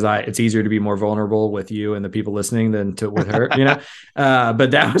because it's easier to be more vulnerable with you and the people listening than with her,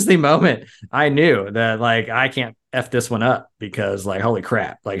 But that was the moment I knew that like I can't F this one up because like holy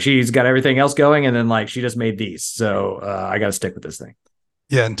crap, like she's got everything else going, and then like she just made these, so I got to stick with this thing.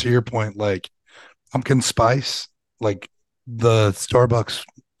 Yeah, and to your point, like pumpkin spice, like the Starbucks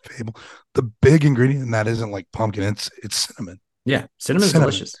fable, the big ingredient in that isn't like pumpkin, it's cinnamon. Yeah, cinnamon's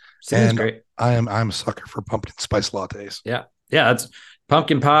delicious. Cinnamon's great. I'm a sucker for pumpkin spice lattes. Yeah, that's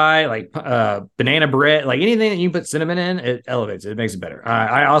pumpkin pie, like banana bread, like anything that you put cinnamon in, it elevates it. It makes it better.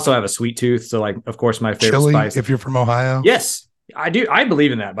 I also have a sweet tooth, so like, of course, my favorite chili, spice. If you're from Ohio, yes, I do. I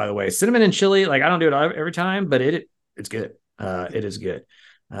believe in that. By the way, cinnamon and chili, like I don't do it every time, but it's good. It is good.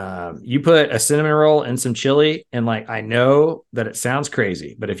 You put a cinnamon roll and some chili, and like I know that it sounds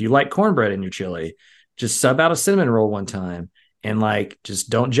crazy, but if you like cornbread in your chili, just sub out a cinnamon roll one time. And like, just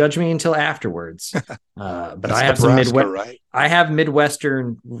don't judge me until afterwards. But I have some I have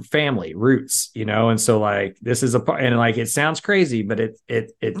Midwestern family roots, and so like this is and like it sounds crazy, but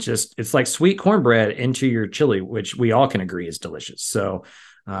it's like sweet cornbread into your chili, which we all can agree is delicious. So,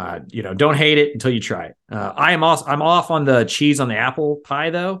 don't hate it until you try it. I'm off on the cheese on the apple pie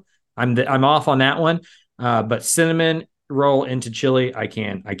though. I'm off on that one. But cinnamon roll into chili, I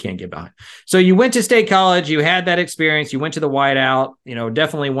can't get behind. So you went to State College, you had that experience, you went to the whiteout,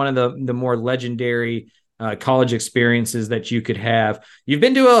 definitely one of the more legendary college experiences that you could have. You've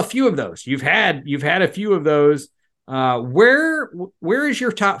been to a few of those. You've had a few of those. Where is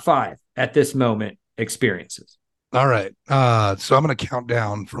your top 5 at this moment experiences? All right. So I'm going to count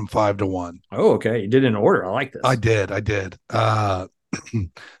down from 5 to 1. Oh, okay. You did it in order. I like this. I did. At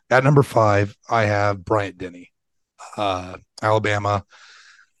number 5, I have Bryant-Denny. Alabama,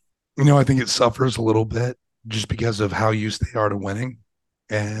 I think it suffers a little bit just because of how used they are to winning,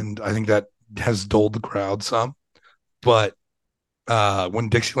 and I think that has dulled the crowd some. But when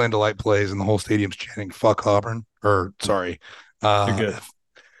Dixieland Delight plays and the whole stadium's chanting "fuck Auburn," or sorry, it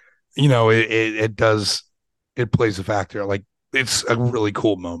plays a factor. Like it's a really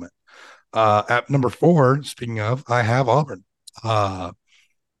cool moment. At number 4, speaking of, I have Auburn.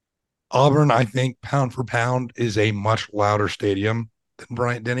 Auburn, I think, pound for pound, is a much louder stadium than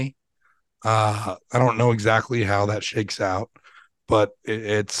Bryant-Denny. I don't know exactly how that shakes out, but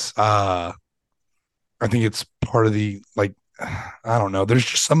it's I think it's part of the, like, I don't know. There's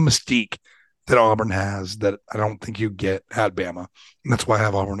just some mystique that Auburn has that I don't think you get at Bama. And that's why I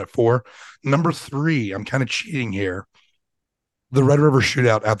have Auburn at 4. Number 3, I'm kind of cheating here. The Red River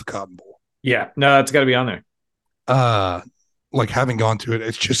Shootout at the Cotton Bowl. Yeah, no, that's got to be on there. Like having gone to it,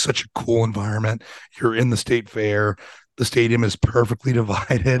 it's just such a cool environment. You're in the state fair. The stadium is perfectly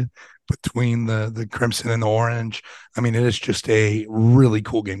divided between the crimson and the orange. I mean, it is just a really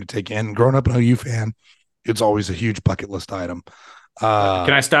cool game to take in. Growing up an OU fan, it's always a huge bucket list item.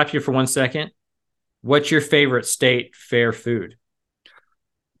 Can I stop you for 1 second? What's your favorite state fair food?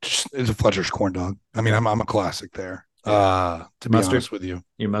 It's a Fletcher's corn dog. I mean, I'm a classic there. To be honest with you,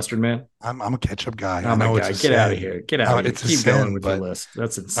 you mustard man. I'm a ketchup guy. Oh my God, get out of here! Get out of here! Keep going with your list.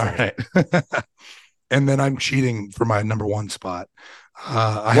 That's insane. All right. And then I'm cheating for my number 1 spot.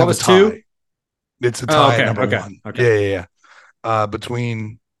 I have a tie. 2? It's a tie at number 1. Okay. Yeah.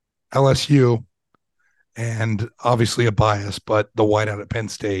 Between LSU and obviously a bias, but the whiteout at Penn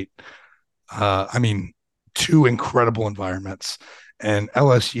State. I mean, 2 incredible environments, and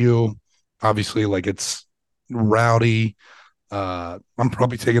LSU obviously like it's rowdy. I'm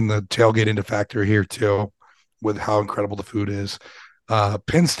probably taking the tailgate into factor here too, with how incredible the food is.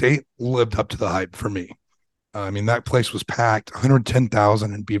 Penn State lived up to the hype for me. I mean, that place was packed,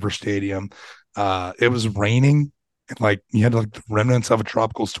 110,000 in Beaver Stadium. It was raining, and like you had like the remnants of a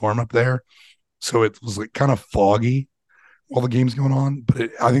tropical storm up there, so it was like kind of foggy while the game's going on.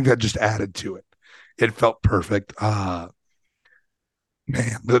 But I think that just added to it. It felt perfect. Man,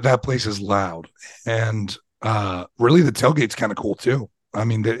 that place is loud, and really the tailgate's kind of cool too. I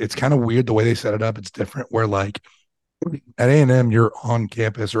mean, it's kind of weird the way they set it up. It's different where like at A&M you're on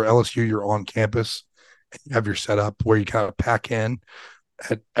campus, or LSU you're on campus, and you have your setup where you kind of pack in.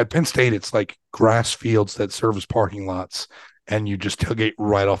 At Penn State, it's like grass fields that serve as parking lots, and you just tailgate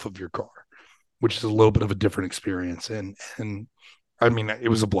right off of your car, which is a little bit of a different experience. And I mean, it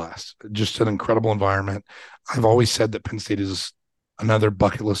was a blast. Just an incredible environment. I've always said that Penn State is another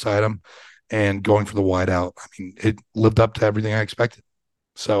bucket list item, and going for the whiteout, I mean, it lived up to everything I expected.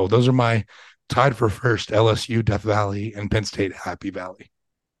 So those are my tied for first: LSU, Death Valley, and Penn State, Happy Valley.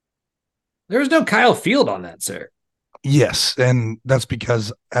 There was no Kyle Field on that, sir. Yes, and that's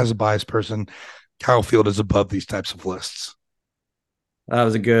because as a biased person, Kyle Field is above these types of lists. That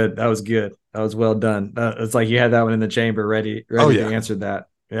was good. That was well done. It's like you had that one in the chamber ready to answer that.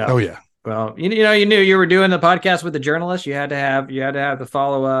 Yeah. Oh yeah. Well, you knew you were doing the podcast with the journalist. You had to have the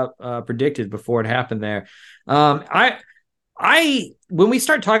follow up predicted before it happened there. When we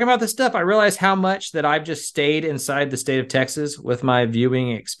start talking about this stuff, I realize how much that I've just stayed inside the state of Texas with my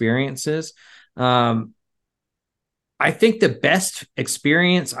viewing experiences. I think the best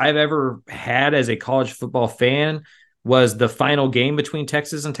experience I've ever had as a college football fan was the final game between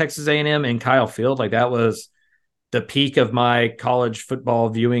Texas and Texas A&M and Kyle Field. Like that was the peak of my college football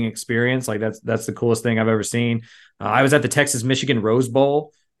viewing experience. Like that's the coolest thing I've ever seen. I was at the Texas-Michigan Rose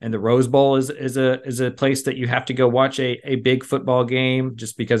Bowl, and the Rose Bowl is a place that you have to go watch a big football game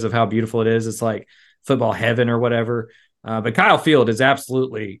just because of how beautiful it is. It's like football heaven or whatever. But Kyle Field is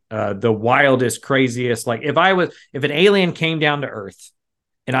absolutely the wildest, craziest. Like if an alien came down to Earth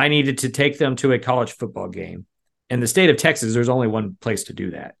and I needed to take them to a college football game, in the state of Texas, there's only one place to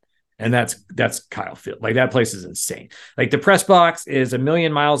do that. And that's Kyle Field. Like that place is insane. Like the press box is a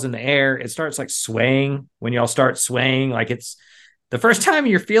million miles in the air. It starts like swaying when y'all start swaying. Like it's the first time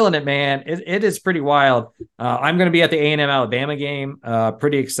you're feeling it, man. It is pretty wild. I'm going to be at the A&M Alabama game.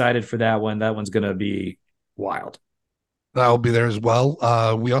 Pretty excited for that one. That one's going to be wild. I'll be there as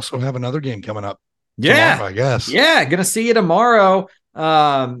well. We also have another game coming up. Yeah, tomorrow, I guess. Yeah, gonna see you tomorrow.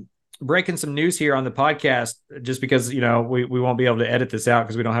 Breaking some news here on the podcast, just because we won't be able to edit this out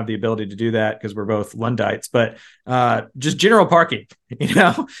because we don't have the ability to do that because we're both Lundites. But just general parking,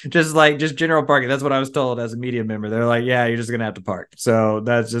 just general parking. That's what I was told as a media member. They're like, yeah, you're just gonna have to park. So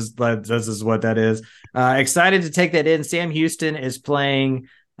that's just what that is. Excited to take that in. Sam Houston is playing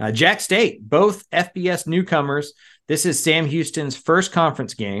Jack State, both FBS newcomers. This is Sam Houston's first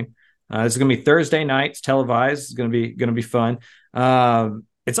conference game. This is going to be Thursday nights, televised. It's going to be fun.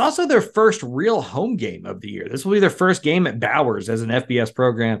 It's also their first real home game of the year. This will be their first game at Bowers as an FBS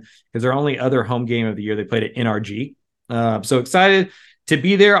program because their only other home game of the year they played at NRG. So excited to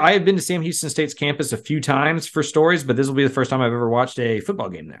be there. I have been to Sam Houston State's campus a few times for stories, but this will be the first time I've ever watched a football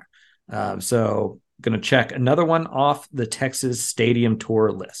game there. So going to check another one off the Texas Stadium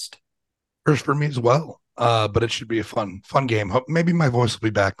Tour list. First for me as well. But it should be a fun game. Maybe my voice will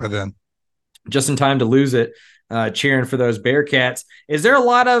be back by then. Just in time to lose it, cheering for those Bearcats. Is there a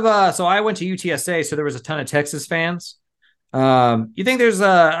lot of so I went to UTSA, so there was a ton of Texas fans. You think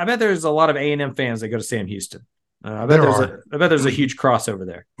I bet there's a lot of A&M fans that go to Sam Houston. I bet there's a huge crossover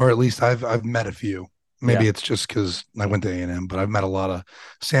there. Or at least I've met a few. Maybe it's just because I went to A&M, but I've met a lot of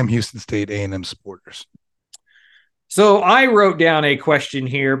Sam Houston State A&M supporters. So I wrote down a question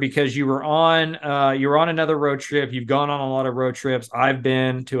here because you were on another road trip. You've gone on a lot of road trips. I've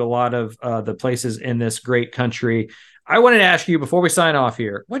been to a lot of the places in this great country. I wanted to ask you before we sign off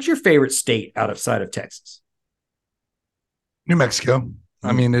here, what's your favorite state outside of Texas? New Mexico.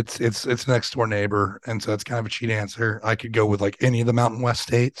 I mean, it's next door neighbor, and so it's kind of a cheat answer. I could go with like any of the Mountain West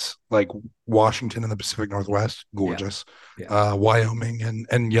states, like Washington and the Pacific Northwest, gorgeous. Wyoming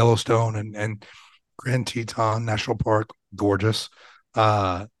and Yellowstone and Grand Teton National Park, gorgeous.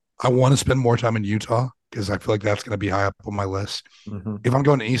 I want to spend more time in Utah because I feel like that's going to be high up on my list. Mm-hmm. If I'm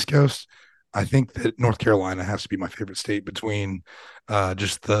going to East Coast, I think that North Carolina has to be my favorite state between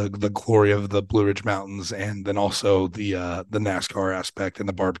just the glory of the Blue Ridge Mountains and then also the NASCAR aspect and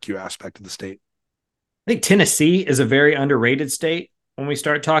the barbecue aspect of the state. I think Tennessee is a very underrated state. When we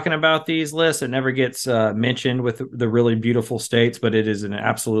start talking about these lists, it never gets mentioned with the really beautiful states, but it is an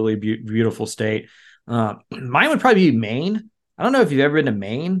absolutely beautiful state. Mine would probably be Maine. I don't know if you've ever been to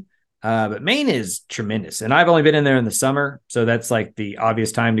Maine, but Maine is tremendous. And I've only been in there in the summer. So that's like the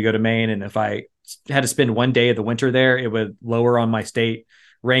obvious time to go to Maine. And if I had to spend one day of the winter there, it would lower on my state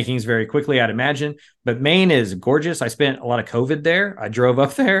rankings very quickly, I'd imagine. But Maine is gorgeous. I spent a lot of COVID there. I drove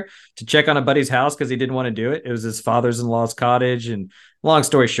up there to check on a buddy's house because he didn't want to do it. It was his father's-in-law's cottage. And long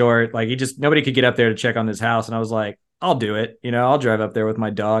story short, like nobody could get up there to check on his house. And I was like, I'll do it. I'll drive up there with my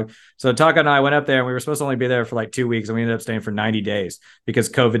dog. So Taka and I went up there and we were supposed to only be there for like 2 weeks. And we ended up staying for 90 days because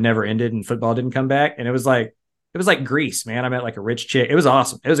COVID never ended and football didn't come back. And it was like Greece, man. I met like a rich chick. It was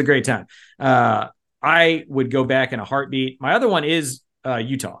awesome. It was a great time. I would go back in a heartbeat. My other one is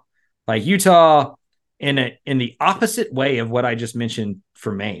Utah. Like Utah in the opposite way of what I just mentioned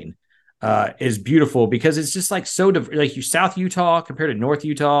for Maine is beautiful because it's just like so like South Utah compared to North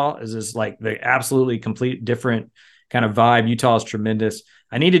Utah is just like the absolutely complete different kind of vibe. Utah is tremendous.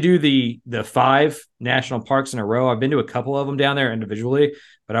 I need to do the 5 national parks in a row. I've been to a couple of them down there individually,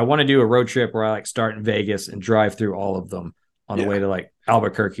 but I want to do a road trip where I like start in Vegas and drive through all of them on the way to like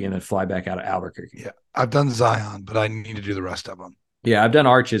Albuquerque and then fly back out of Albuquerque. Yeah. I've done Zion, but I need to do the rest of them. Yeah. I've done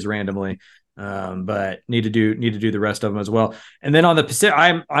Arches randomly. But need to do the rest of them as well. And then on the Pacific,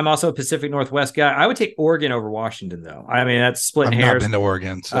 I'm also a Pacific Northwest guy. I would take Oregon over Washington, though. I mean, that's splitting hairs. I've not been to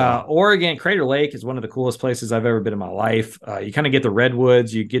Oregon. So. Oregon, Crater Lake is one of the coolest places I've ever been in my life. You kind of get the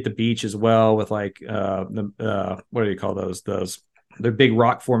redwoods, you get the beach as well with like what do you call those? They're big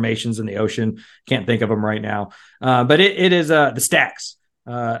rock formations in the ocean. Can't think of them right now. But it is the Stacks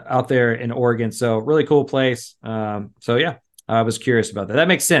out there in Oregon. So really cool place. So yeah. I was curious about that. That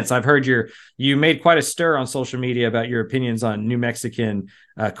makes sense. I've heard you made quite a stir on social media about your opinions on New Mexican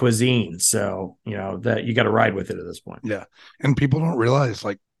cuisine. So, that you got to ride with it at this point. Yeah. And people don't realize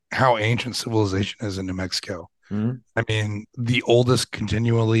like how ancient civilization is in New Mexico. Mm-hmm. I mean, the oldest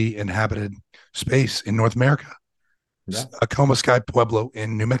continually inhabited space in North America. Yeah. Acoma Sky Pueblo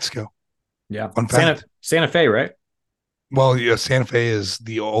in New Mexico. Yeah. Santa Fe, right? Well, yeah, Santa Fe is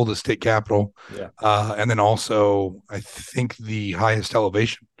the oldest state capital. Yeah. And then also, I think the highest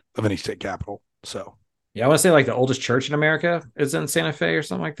elevation of any state capital. So, yeah, I want to say like the oldest church in America is in Santa Fe or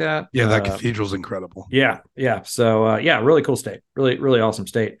something like that. Yeah, that cathedral is incredible. Yeah. Yeah. So, really cool state. Really, really awesome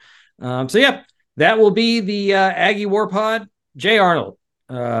state. That will be the Aggie War Pod. Jay Arnold,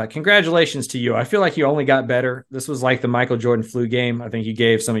 congratulations to you. I feel like you only got better. This was like the Michael Jordan flu game. I think you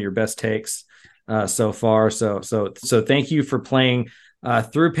gave some of your best takes so far. So thank you for playing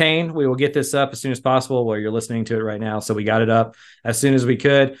through pain. We will get this up as soon as possible while you're listening to it right now. So we got it up as soon as we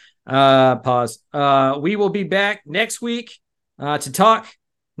could. Pause. We will be back next week to talk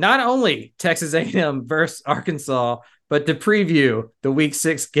not only Texas A&M versus Arkansas, but to preview the Week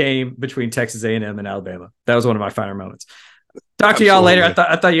 6 game between Texas A&M and Alabama. That was one of my finer moments. Talk to y'all later.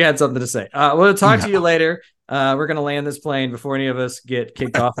 I thought you had something to say. We'll talk to you later. We're going to land this plane before any of us get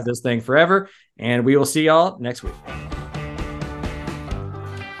kicked off of this thing forever. And we will see y'all next week.